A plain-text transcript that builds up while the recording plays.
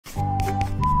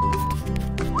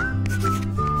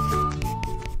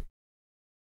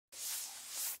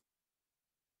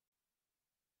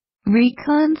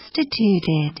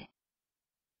Reconstituted.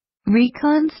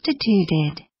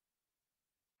 Reconstituted.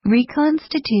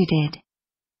 Reconstituted.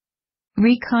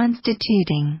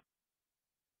 Reconstituting.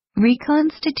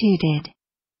 Reconstituted.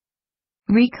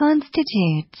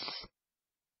 Reconstitutes.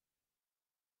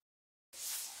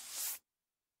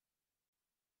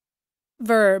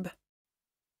 Verb.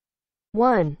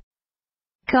 1.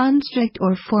 Construct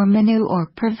or form anew or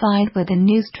provide with a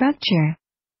new structure.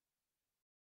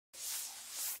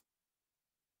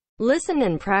 Listen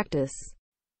and practice.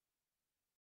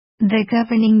 The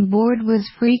governing board was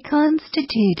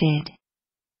reconstituted.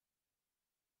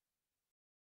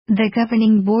 The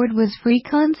governing board was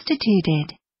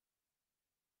reconstituted.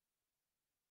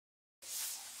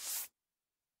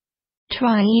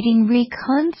 Try eating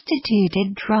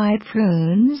reconstituted dried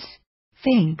prunes,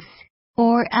 figs,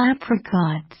 or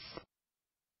apricots.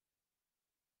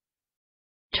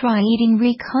 Try eating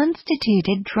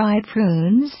reconstituted dried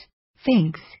prunes,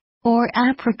 figs, or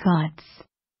apricots.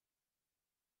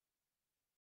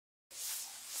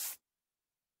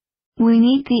 We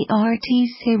need the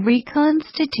RTC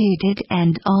reconstituted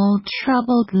and all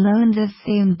troubled loans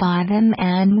assumed by them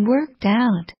and worked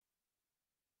out.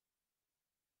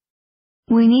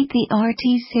 We need the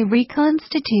RTC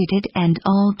reconstituted and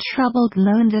all troubled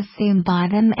loans assumed by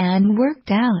them and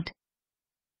worked out.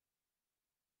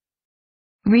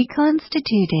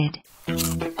 Reconstituted.